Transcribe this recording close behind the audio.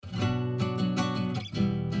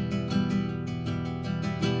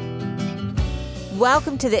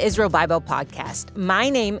Welcome to the Israel Bible Podcast.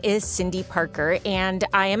 My name is Cindy Parker, and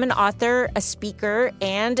I am an author, a speaker,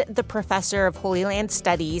 and the professor of Holy Land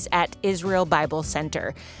Studies at Israel Bible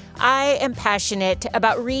Center. I am passionate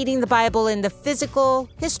about reading the Bible in the physical,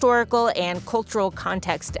 historical, and cultural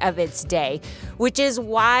context of its day, which is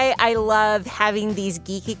why I love having these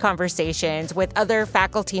geeky conversations with other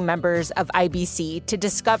faculty members of IBC to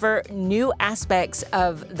discover new aspects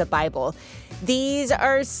of the Bible. These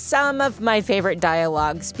are some of my favorite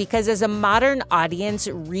dialogues because as a modern audience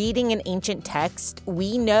reading an ancient text,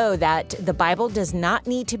 we know that the Bible does not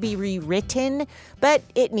need to be rewritten, but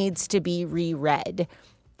it needs to be reread.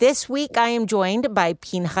 This week, I am joined by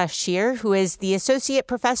Pinchas Shir, who is the Associate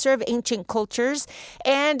Professor of Ancient Cultures,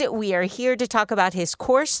 and we are here to talk about his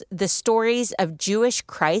course, The Stories of Jewish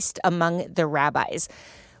Christ Among the Rabbis.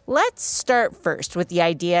 Let's start first with the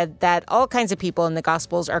idea that all kinds of people in the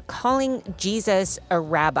Gospels are calling Jesus a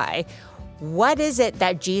rabbi. What is it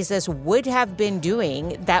that Jesus would have been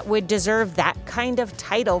doing that would deserve that kind of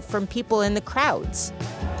title from people in the crowds?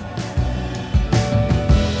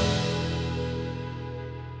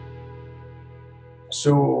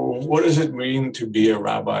 So what does it mean to be a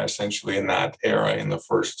rabbi essentially in that era in the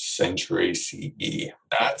first century CE?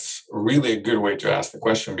 That's really a good way to ask the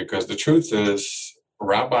question because the truth is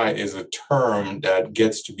rabbi is a term that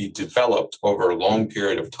gets to be developed over a long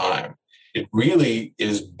period of time. It really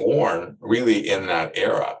is born really in that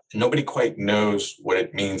era. Nobody quite knows what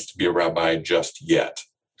it means to be a rabbi just yet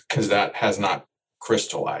because that has not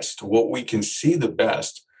crystallized. What we can see the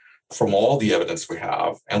best from all the evidence we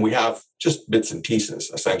have, and we have just bits and pieces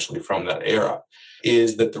essentially from that era,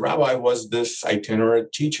 is that the rabbi was this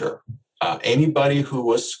itinerant teacher. Anybody who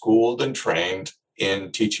was schooled and trained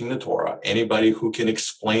in teaching the Torah, anybody who can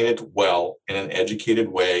explain it well in an educated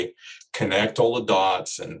way, connect all the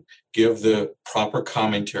dots and give the proper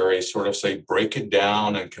commentary, sort of say, break it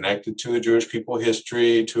down and connect it to the Jewish people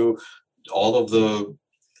history, to all of the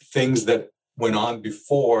things that went on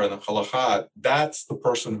before in the halakha, that's the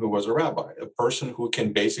person who was a rabbi, a person who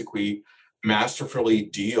can basically masterfully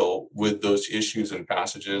deal with those issues and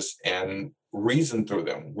passages and reason through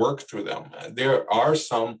them, work through them. There are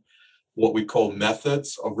some what we call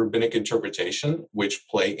methods of rabbinic interpretation, which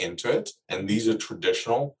play into it. And these are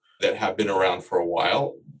traditional that have been around for a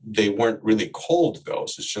while. They weren't really called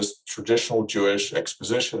those. It's just traditional Jewish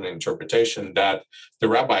exposition and interpretation that the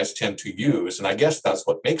rabbis tend to use. And I guess that's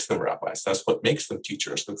what makes them rabbis. That's what makes them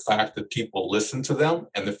teachers. The fact that people listen to them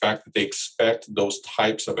and the fact that they expect those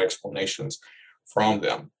types of explanations from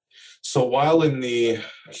them. So while in the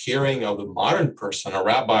hearing of the modern person, a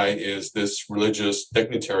rabbi is this religious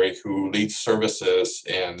dignitary who leads services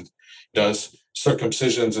and does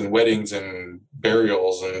circumcisions and weddings and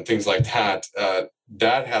burials and things like that,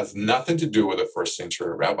 that has nothing to do with a first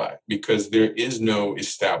century rabbi because there is no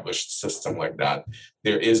established system like that.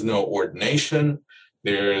 There is no ordination.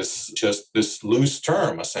 There's just this loose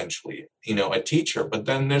term, essentially, a teacher, but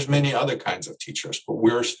then there's many other kinds of teachers. But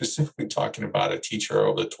we're specifically talking about a teacher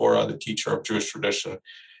of the Torah, the teacher of Jewish tradition,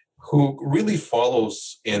 who really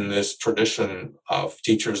follows in this tradition of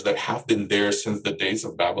teachers that have been there since the days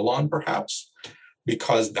of Babylon, perhaps,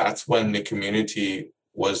 because that's when the community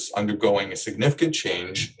was undergoing a significant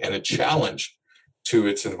change and a challenge to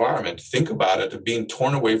its environment. Think about it, of being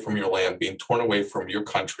torn away from your land, being torn away from your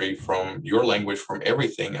country, from your language, from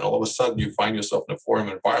everything. And all of a sudden you find yourself in a foreign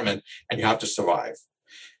environment and you have to survive.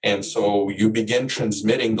 And so you begin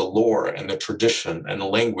transmitting the lore and the tradition and the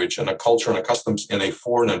language and the culture and the customs in a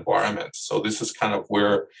foreign environment. So this is kind of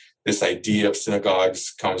where this idea of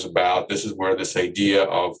synagogues comes about. This is where this idea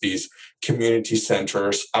of these community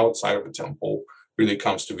centers outside of the temple really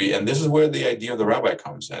comes to be. And this is where the idea of the rabbi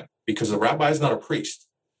comes in, because the rabbi is not a priest.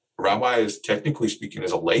 The rabbi is, technically speaking,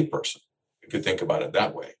 is a lay person. You could think about it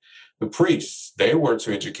that way. The priests, they were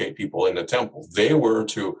to educate people in the temple. They were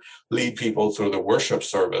to lead people through the worship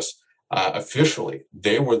service officially.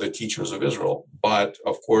 They were the teachers of Israel. But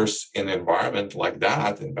of course, in an environment like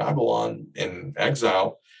that, in Babylon, in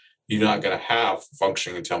exile, you're not going to have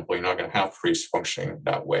functioning temple. You're not going to have priests functioning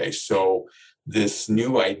that way. So this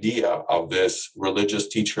new idea of this religious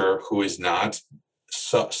teacher who is not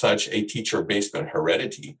such a teacher based on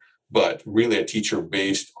heredity, but really a teacher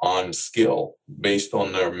based on skill, based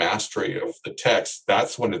on their mastery of the text,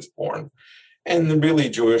 that's when it's born. And the really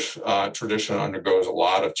Jewish tradition undergoes a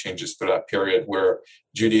lot of changes through that period where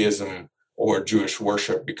Judaism or Jewish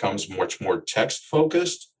worship becomes much more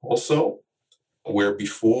text-focused also, where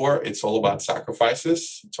before it's all about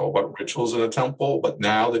sacrifices, it's all about rituals in a temple, but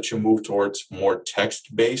now that you move towards more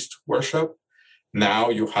text-based worship, Now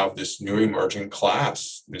you have this new emerging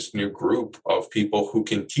class, this new group of people who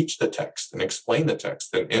can teach the text and explain the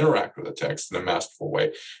text and interact with the text in a masterful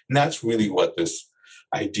way. And that's really what this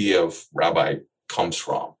idea of rabbi comes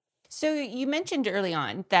from. So you mentioned early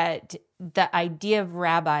on that the idea of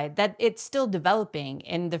rabbi, that it's still developing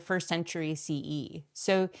in the first century CE.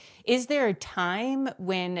 So is there a time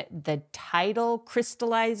when the title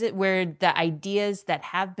crystallizes, where the ideas that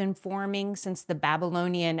have been forming since the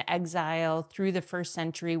Babylonian exile through the first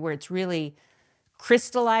century, where it's really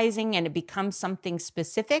crystallizing and it becomes something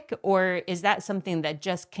specific? Or is that something that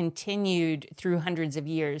just continued through hundreds of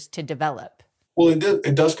years to develop? Well,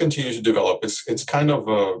 it does continue to develop. It's kind of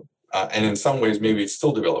and in some ways, maybe it's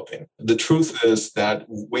still developing. The truth is that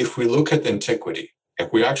if we look at antiquity,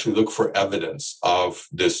 if we actually look for evidence of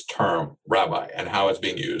this term rabbi and how it's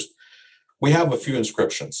being used, we have a few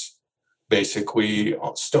inscriptions, basically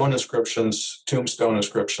stone inscriptions, tombstone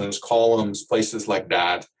inscriptions, columns, places like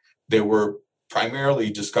that. They were primarily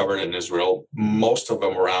discovered in Israel, most of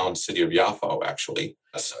them around city of Yaffo, actually.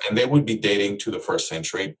 And they would be dating to the first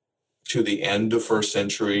century, to the end of first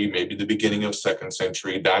century, maybe the beginning of second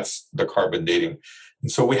century. That's the carbon dating.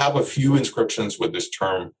 And so we have a few inscriptions with this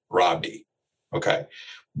term rabbi. Okay.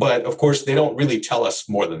 But of course, they don't really tell us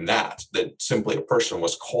more than that simply a person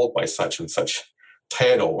was called by such and such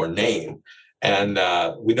title or name. And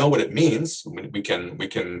we know what it means. We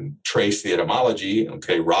can trace the etymology.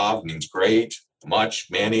 Okay, Rav means great, much,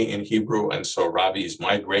 many in Hebrew. And so Rabbi is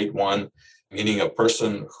my great one, meaning a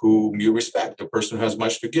person whom you respect, a person who has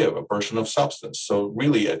much to give, a person of substance. So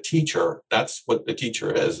really a teacher, that's what the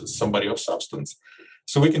teacher is somebody of substance.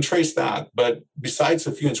 So we can trace that. But besides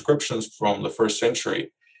a few inscriptions from the first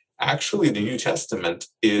century, actually the New Testament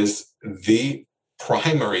is the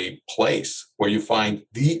primary place where you find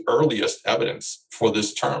the earliest evidence for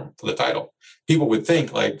this term, for the title. People would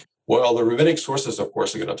think like, well, the rabbinic sources, of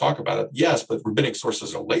course, are going to talk about it. Yes, but rabbinic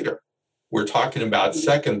sources are later. We're talking about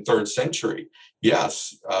second, third century.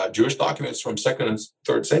 Yes, Jewish documents from second and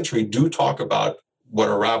third century do talk about what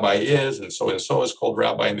a rabbi is, and so is called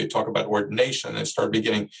rabbi, and they talk about ordination and start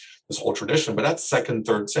beginning this whole tradition. But that's second,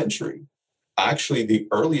 third century. Actually, the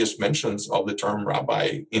earliest mentions of the term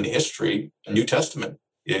rabbi in history, New Testament,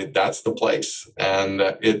 that's the place. And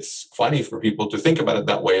it's funny for people to think about it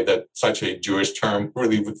that way, that such a Jewish term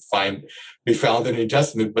really would be found in the New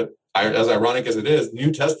Testament. But as ironic as it is,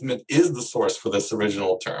 New Testament is the source for this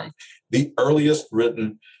original term, the earliest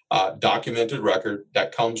written documented record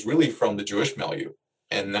that comes really from the Jewish milieu.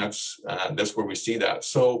 And that's where we see that.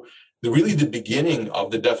 So the beginning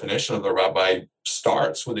of the definition of the rabbi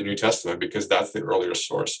starts with the New Testament, because that's the earlier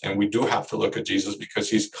source. And we do have to look at Jesus because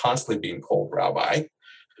he's constantly being called rabbi.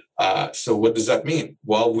 So what does that mean?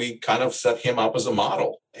 Well, we kind of set him up as a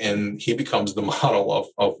model, and he becomes the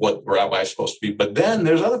model of what rabbi is supposed to be. But then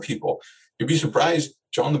there's other people. You'd be surprised,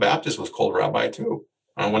 John the Baptist was called rabbi too.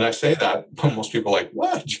 And when I say that, most people are like,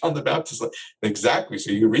 what? John the Baptist? Exactly.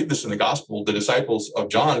 So you read this in the gospel, the disciples of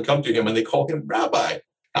John come to him and they call him rabbi.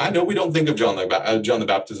 I know we don't think of John the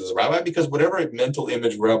Baptist as a rabbi, because whatever mental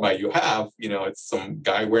image rabbi you have, it's some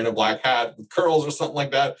guy wearing a black hat with curls or something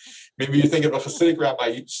like that. Maybe you think of a Hasidic rabbi.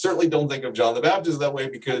 You certainly don't think of John the Baptist that way,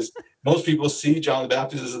 because most people see John the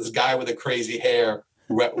Baptist as this guy with a crazy hair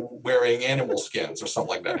wearing animal skins or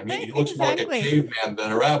something like that. I mean, he looks more like a caveman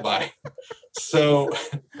than a rabbi. So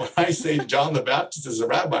when I say John the Baptist is a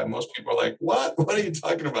rabbi, most people are like, what? What are you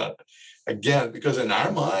talking about? Again, because in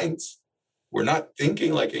our minds, we're not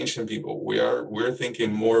thinking like ancient people. We're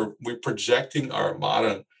thinking more, we're projecting our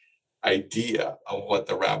modern idea of what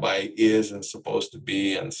the rabbi is and supposed to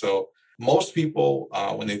be. And so most people,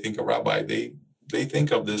 when they think of rabbi, they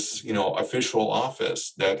think of this, official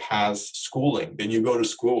office that has schooling. Then you go to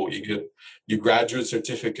school, you get your graduate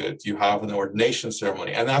certificate, you have an ordination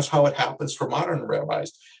ceremony. And that's how it happens for modern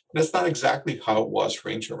rabbis. That's not exactly how it was for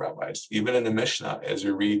ancient rabbis. Even in the Mishnah, as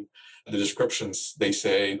you read the descriptions, they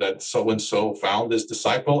say that so-and-so found this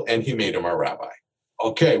disciple and he made him a rabbi.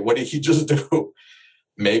 Okay, what did he just do?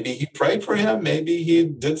 Maybe he prayed for him, maybe he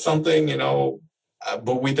did something,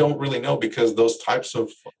 but we don't really know, because those types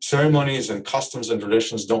of ceremonies and customs and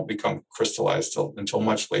traditions don't become crystallized until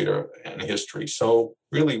much later in history. So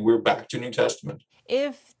really, we're back to New Testament.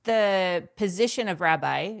 If the position of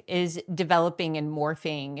rabbi is developing and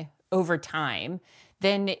morphing over time,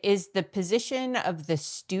 then is the position of the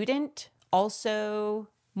student also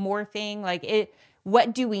morphing?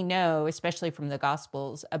 What do we know, especially from the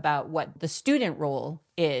Gospels, about what the student role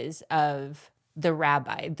is of the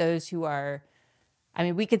rabbi? Those who are,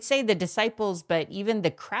 we could say the disciples, but even the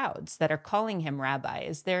crowds that are calling him rabbi.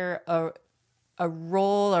 Is there a a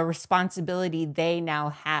role, a responsibility they now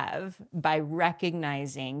have by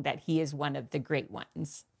recognizing that he is one of the great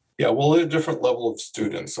ones. Yeah, well, at a different level of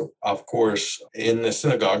students. Of course, in the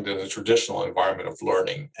synagogue, there's a traditional environment of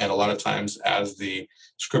learning. And a lot of times, as the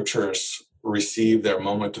scriptures receive their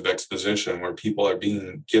moment of exposition, where people are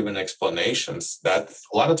being given explanations, that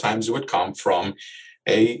a lot of times it would come from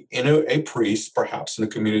a priest, perhaps in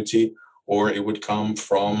the community, or it would come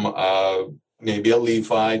from maybe a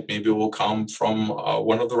Levite, maybe it will come from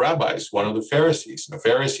one of the rabbis, one of the Pharisees. The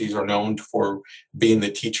Pharisees are known for being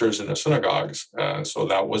the teachers in the synagogues. So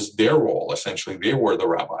that was their role. Essentially, they were the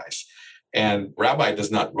rabbis. And rabbi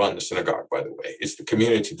does not run the synagogue, by the way. It's the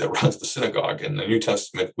community that runs the synagogue. In the New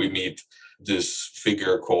Testament, we meet this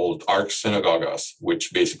figure called arch synagogus,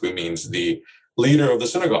 which basically means the leader of the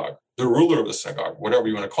synagogue, the ruler of the synagogue, whatever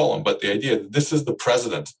you want to call him. But the idea that this is the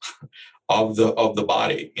president of the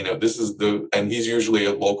body, and he's usually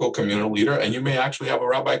a local communal leader, and you may actually have a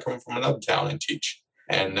rabbi come from another town and teach,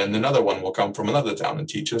 and then another one will come from another town and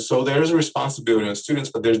teach. And so there's a responsibility on students,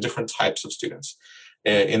 but there's different types of students.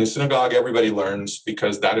 In the synagogue, everybody learns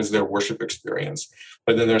because that is their worship experience.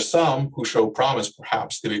 But then there's some who show promise,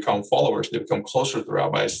 perhaps they become followers, they become closer to the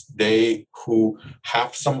rabbis. They who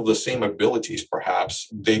have some of the same abilities, perhaps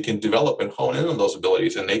they can develop and hone in on those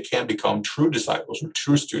abilities, and they can become true disciples or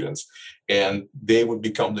true students, and they would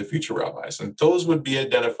become the future rabbis. And those would be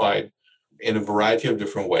identified in a variety of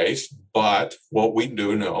different ways. But what we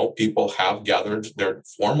do know, people have gathered their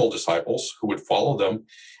formal disciples who would follow them.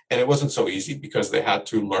 And it wasn't so easy because they had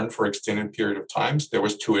to learn for extended period of times. There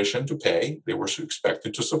was tuition to pay. They were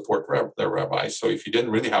expected to support their rabbis. So if you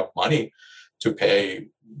didn't really have money to pay,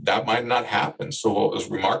 that might not happen. So what was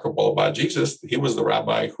remarkable about Jesus, he was the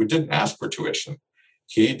rabbi who didn't ask for tuition.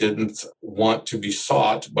 He didn't want to be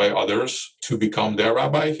sought by others to become their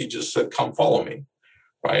rabbi. He just said, come follow me.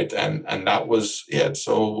 Right. And that was it.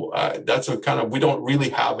 So that's a kind of, we don't really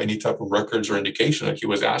have any type of records or indication that he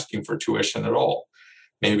was asking for tuition at all.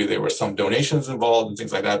 Maybe there were some donations involved and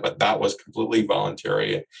things like that, but that was completely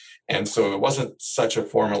voluntary. And so it wasn't such a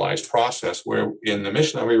formalized process, where in the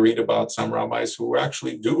Mishnah, we read about some rabbis who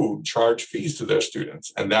actually do charge fees to their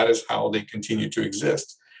students. And that is how they continue to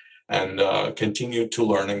exist and continue to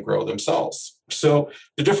learn and grow themselves. So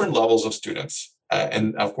the different levels of students,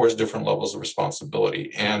 and of course, different levels of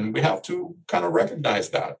responsibility. And we have to kind of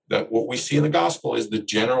recognize that what we see in the gospel is the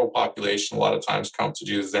general population a lot of times comes to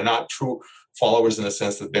Jesus. They're not true followers in the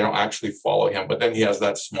sense that they don't actually follow him, but then he has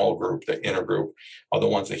that small group, the inner group, are the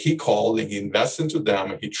ones that he called, and he invests into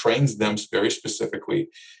them, and he trains them very specifically.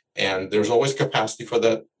 And there's always capacity for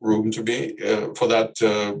that room to be,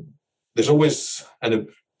 there's always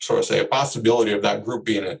a possibility of that group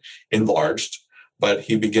being enlarged, but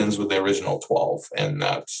he begins with the original 12, and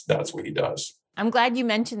that's what he does. I'm glad you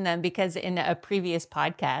mentioned them, because in a previous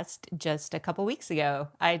podcast just a couple weeks ago,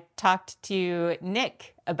 I talked to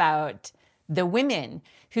Nick about the women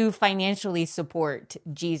who financially support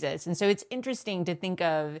Jesus. And so it's interesting to think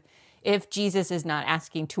of, if Jesus is not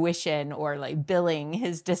asking tuition or like billing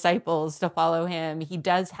his disciples to follow him, he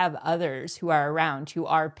does have others who are around who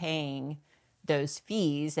are paying those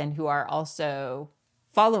fees and who are also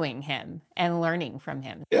following him and learning from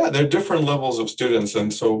him. Yeah, there are different levels of students.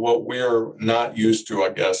 And so what we're not used to, I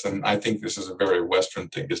guess, and I think this is a very Western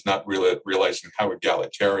thing, is not really realizing how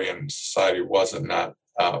egalitarian society was in that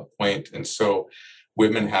point. And so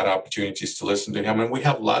women had opportunities to listen to him. And we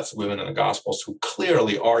have lots of women in the Gospels who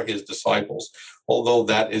clearly are his disciples, although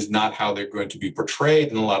that is not how they're going to be portrayed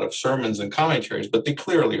in a lot of sermons and commentaries, but they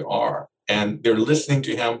clearly are. And they're listening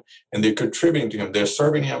to him, and they're contributing to him. They're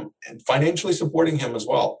serving him and financially supporting him as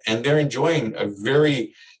well. And they're enjoying a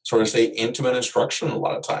very intimate instruction a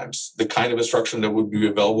lot of times, the kind of instruction that would be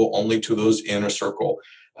available only to those inner circle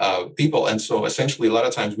people. And so essentially, a lot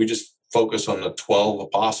of times we just focus on the 12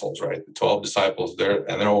 apostles, right? The 12 disciples,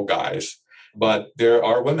 they're all guys, but there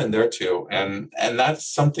are women there too. And that's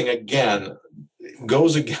something, again,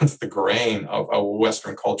 goes against the grain of a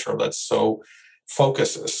Western culture that's so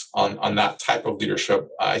focuses on that type of leadership.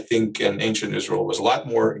 I think in ancient Israel was a lot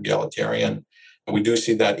more egalitarian. And we do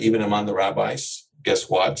see that even among the rabbis. Guess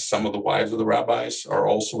what? Some of the wives of the rabbis are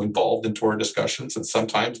also involved in Torah discussions, and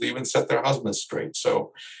sometimes they even set their husbands straight.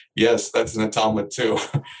 So yes, that's in the Talmud too.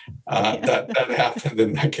 That happened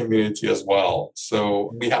in that community as well.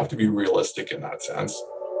 So we have to be realistic in that sense.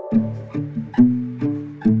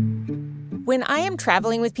 When I am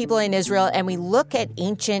traveling with people in Israel and we look at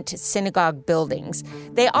ancient synagogue buildings,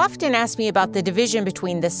 they often ask me about the division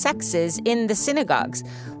between the sexes in the synagogues.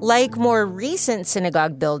 Like more recent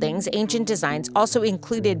synagogue buildings, ancient designs also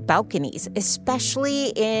included balconies, especially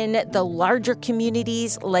in the larger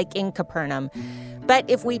communities like in Capernaum. But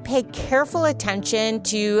if we pay careful attention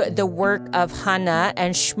to the work of Hannah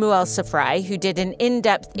and Shmuel Safrai, who did an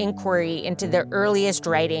in-depth inquiry into the earliest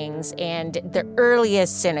writings and the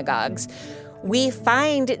earliest synagogues, we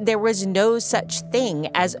find there was no such thing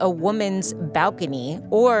as a woman's balcony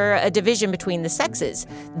or a division between the sexes.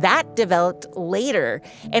 That developed later,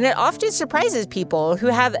 and it often surprises people who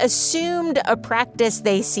have assumed a practice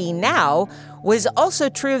they see now was also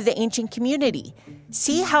true of the ancient community.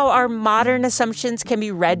 See how our modern assumptions can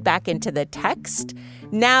be read back into the text?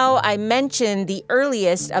 Now, I mentioned the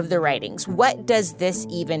earliest of the writings. What does this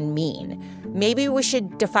even mean? Maybe we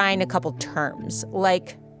should define a couple terms,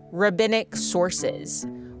 like rabbinic sources.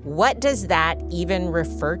 What does that even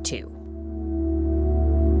refer to?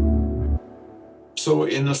 So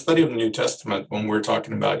in the study of the New Testament, when we're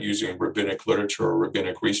talking about using rabbinic literature or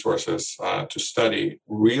rabbinic resources to study,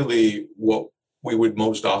 really what we would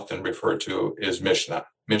most often refer to is Mishnah.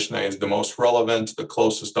 Mishnah is the most relevant, the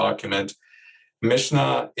closest document.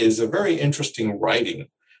 Mishnah is a very interesting writing,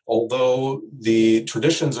 although the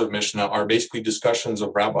traditions of Mishnah are basically discussions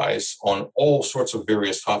of rabbis on all sorts of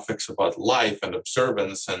various topics about life and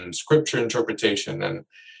observance and scripture interpretation and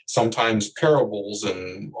sometimes parables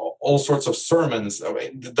and all sorts of sermons. I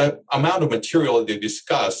mean, the amount of material that they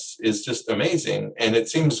discuss is just amazing. And it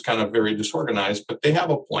seems kind of very disorganized, but they have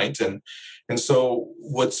a point. And so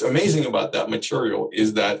what's amazing about that material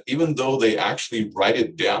is that even though they actually write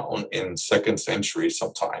it down in 2nd century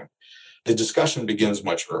sometime, the discussion begins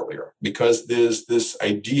much earlier because there's this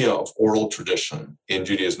idea of oral tradition in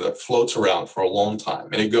Judaism that floats around for a long time.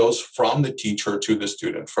 And it goes from the teacher to the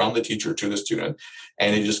student, from the teacher to the student,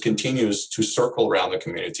 and it just continues to circle around the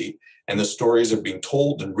community. And the stories are being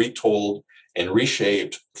told and retold and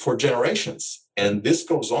reshaped for generations. And this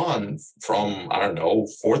goes on from,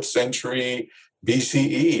 4th century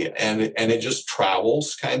BCE. And it just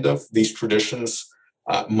travels kind of. These traditions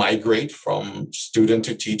migrate from student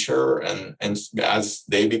to teacher. And as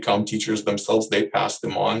they become teachers themselves, they pass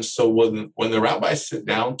them on. So when the rabbis sit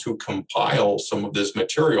down to compile some of this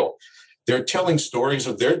material, they're telling stories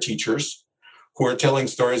of their teachers who are telling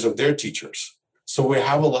stories of their teachers. So we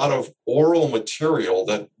have a lot of oral material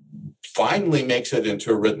that finally makes it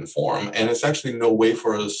into a written form. And it's actually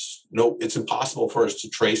it's impossible for us to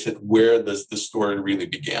trace it. Where does the story really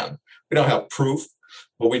began? We don't have proof,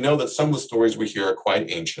 but we know that some of the stories we hear are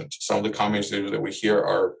quite ancient. Some of the commentaries that we hear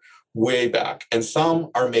are way back, and some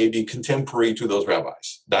are maybe contemporary to those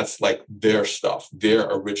rabbis. That's like their stuff, their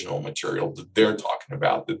original material that they're talking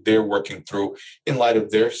about, that they're working through in light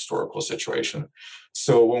of their historical situation.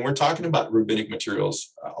 So when we're talking about rabbinic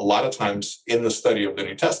materials, a lot of times in the study of the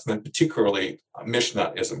New Testament, particularly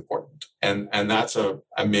Mishnah is important. And that's a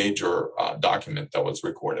major document that was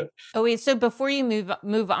recorded. Oh, wait, so before you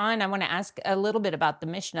move on, I want to ask a little bit about the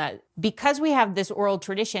Mishnah. Because we have this oral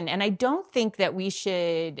tradition, and I don't think that we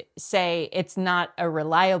should say it's not a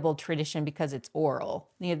reliable tradition because it's oral.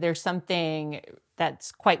 There's something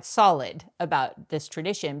that's quite solid about this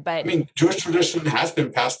tradition. But Jewish tradition has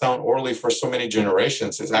been passed down orally for so many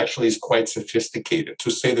generations. It actually is quite sophisticated.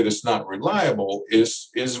 To say that it's not reliable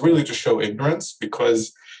is really to show ignorance,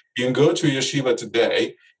 because you can go to a yeshiva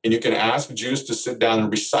today and you can ask Jews to sit down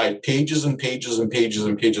and recite pages and pages and pages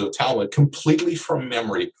and pages of Talmud completely from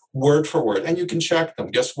memory, word for word, and you can check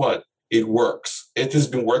them. Guess what? It works. It has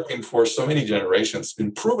been working for so many generations. It's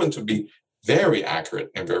been proven to be very accurate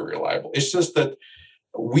and very reliable. It's just that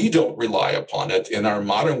we don't rely upon it in our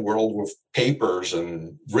modern world with papers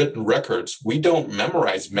and written records. We don't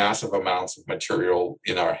memorize massive amounts of material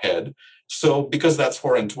in our head. So because that's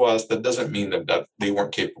foreign to us, that doesn't mean that they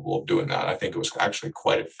weren't capable of doing that. I think it was actually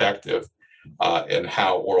quite effective in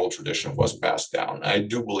how oral tradition was passed down. I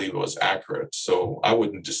do believe it was accurate. So I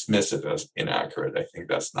wouldn't dismiss it as inaccurate. I think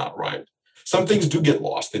that's not right. Some things do get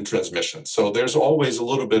lost in transmission. So there's always a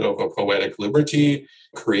little bit of a poetic liberty,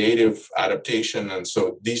 creative adaptation. And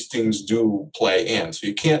so these things do play in. So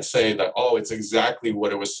you can't say that, it's exactly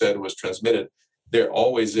what it was said was transmitted. There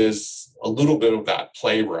always is a little bit of that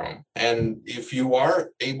playroom. And if you are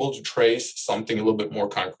able to trace something a little bit more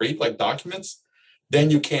concrete, like documents, then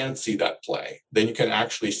you can see that play. Then you can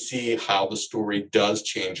actually see how the story does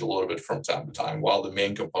change a little bit from time to time, while the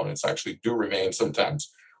main components actually do remain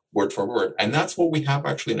sometimes word for word. And that's what we have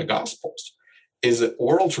actually in the Gospels, is an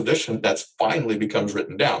oral tradition that's finally becomes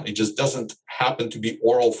written down. It just doesn't happen to be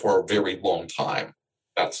oral for a very long time.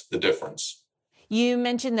 That's the difference. You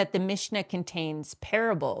mentioned that the Mishnah contains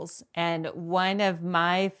parables, and one of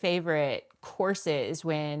my favorite courses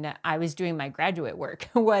when I was doing my graduate work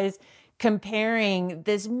was comparing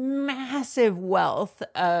this massive wealth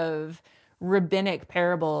of rabbinic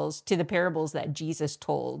parables to the parables that Jesus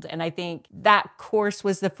told. And I think that course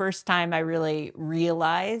was the first time I really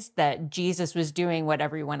realized that Jesus was doing what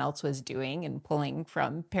everyone else was doing and pulling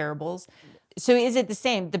from parables. So is it the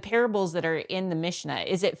same, the parables that are in the Mishnah,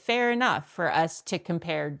 is it fair enough for us to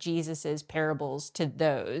compare Jesus's parables to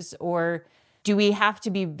those? Or do we have to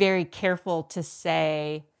be very careful to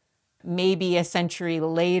say maybe a century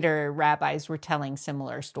later, rabbis were telling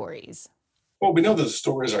similar stories? Well, we know that the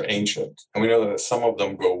stories are ancient, and we know that some of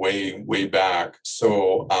them go way, way back.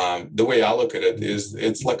 So the way I look at it is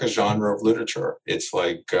it's like a genre of literature. It's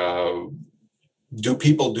like, do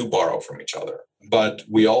people borrow from each other? But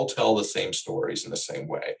we all tell the same stories in the same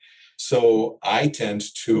way. So I tend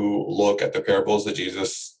to look at the parables that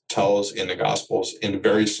Jesus tells in the Gospels in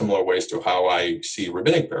very similar ways to how I see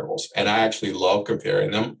rabbinic parables. And I actually love comparing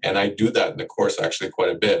them. And I do that in the course actually quite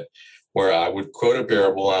a bit, where I would quote a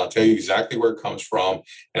parable and I'll tell you exactly where it comes from,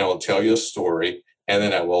 and I will tell you a story, and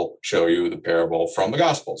then I will show you the parable from the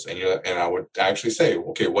Gospels. And I would actually say,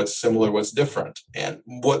 okay, what's similar, what's different? And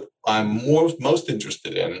what I'm most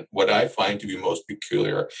interested in, what I find to be most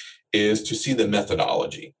peculiar, is to see the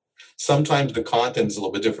methodology. Sometimes the content is a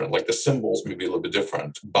little bit different, like the symbols may be a little bit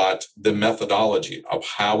different, but the methodology of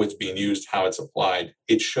how it's being used, how it's applied,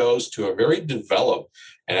 it shows to a very developed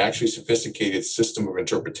and actually sophisticated system of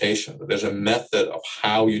interpretation. There's a method of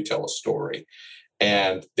how you tell a story,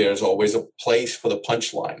 and there's always a place for the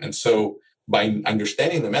punchline. And so by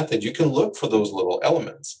understanding the method, you can look for those little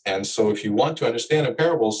elements. And so if you want to understand the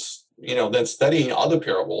parables, then studying other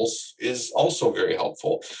parables is also very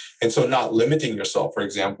helpful. And so not limiting yourself, for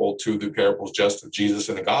example, to the parables just of Jesus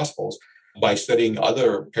in the Gospels, by studying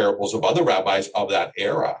other parables of other rabbis of that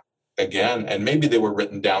era, again, and maybe they were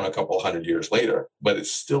written down a couple hundred years later, but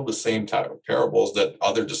it's still the same type of parables that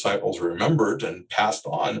other disciples remembered and passed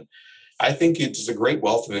on. I think it's a great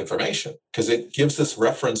wealth of information because it gives us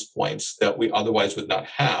reference points that we otherwise would not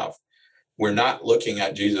have. We're not looking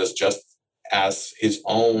at Jesus just as his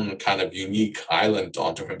own kind of unique island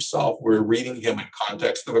unto himself. We're reading him in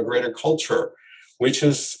context of a greater culture, which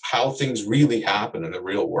is how things really happen in the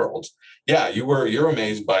real world. Yeah, you're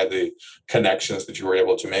amazed by the connections that you were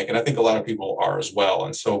able to make. And I think a lot of people are as well.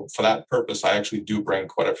 And so for that purpose, I actually do bring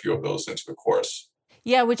quite a few of those into the course.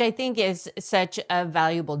 Yeah, which I think is such a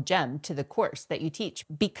valuable gem to the course that you teach.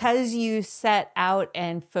 Because you set out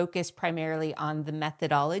and focus primarily on the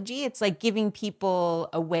methodology, it's like giving people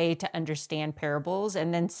a way to understand parables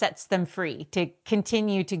and then sets them free to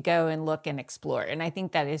continue to go and look and explore. And I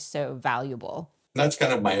think that is so valuable. That's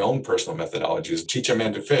kind of my own personal methodology, is teach a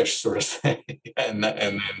man to fish, sort of thing. And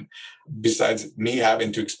then besides me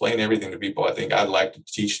having to explain everything to people, I think I'd like to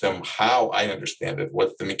teach them how I understand it,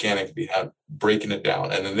 what's the mechanics behind breaking it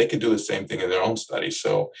down. And then they can do the same thing in their own study.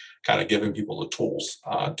 So kind of giving people the tools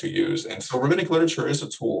to use. And so rabbinic literature is a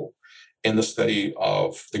tool in the study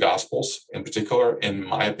of the Gospels in particular, in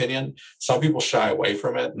my opinion. Some people shy away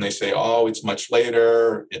from it and they say, oh, it's much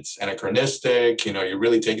later, it's anachronistic, you're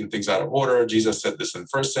really taking things out of order. Jesus said this in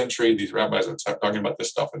first century. These rabbis are talking about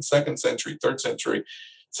this stuff in second century, third century,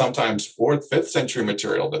 sometimes fourth, fifth century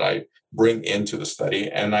material that I bring into the study.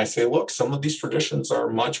 And I say, look, some of these traditions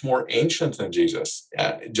are much more ancient than Jesus.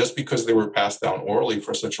 Just because they were passed down orally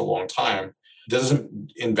for such a long time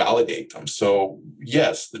doesn't invalidate them. So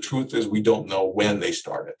yes, the truth is we don't know when they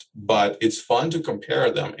started, but it's fun to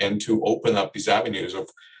compare them and to open up these avenues of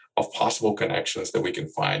possible connections that we can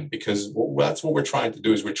find, because that's what we're trying to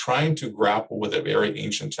do, is we're trying to grapple with a very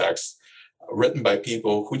ancient text written by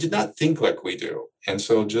people who did not think like we do. And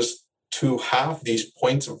so just to have these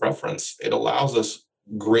points of reference, it allows us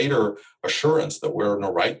greater assurance that we're on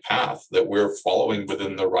the right path, that we're following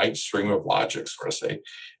within the right stream of logic, so to say.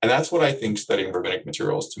 And that's what I think studying rabbinic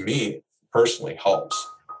materials, to me, personally helps.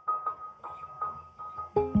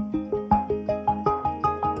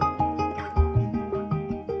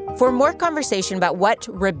 For more conversation about what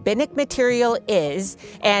rabbinic material is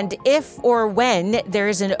and if or when there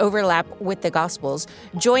is an overlap with the Gospels,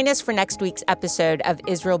 join us for next week's episode of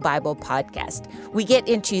Israel Bible Podcast. We get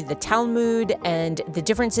into the Talmud and the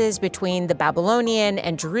differences between the Babylonian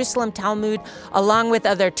and Jerusalem Talmud, along with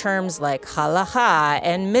other terms like halacha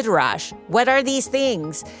and midrash. What are these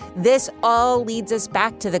things? This all leads us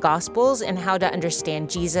back to the Gospels and how to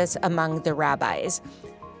understand Jesus among the rabbis.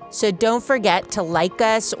 So don't forget to like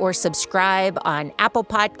us or subscribe on Apple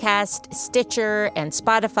Podcast, Stitcher, and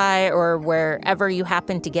Spotify, or wherever you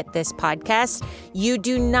happen to get this podcast. You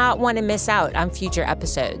do not want to miss out on future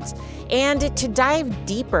episodes. And to dive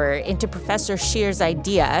deeper into Professor Shear's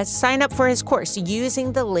idea, sign up for his course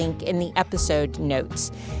using the link in the episode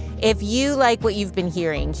notes. If you like what you've been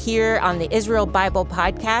hearing here on the Israel Bible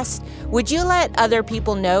Podcast, would you let other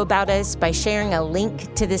people know about us by sharing a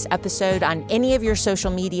link to this episode on any of your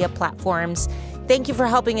social media platforms? Thank you for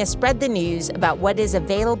helping us spread the news about what is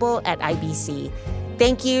available at IBC.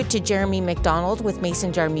 Thank you to Jeremy McDonald with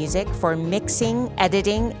Mason Jar Music for mixing,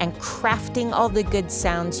 editing, and crafting all the good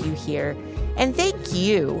sounds you hear. And thank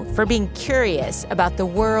you for being curious about the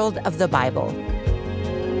world of the Bible.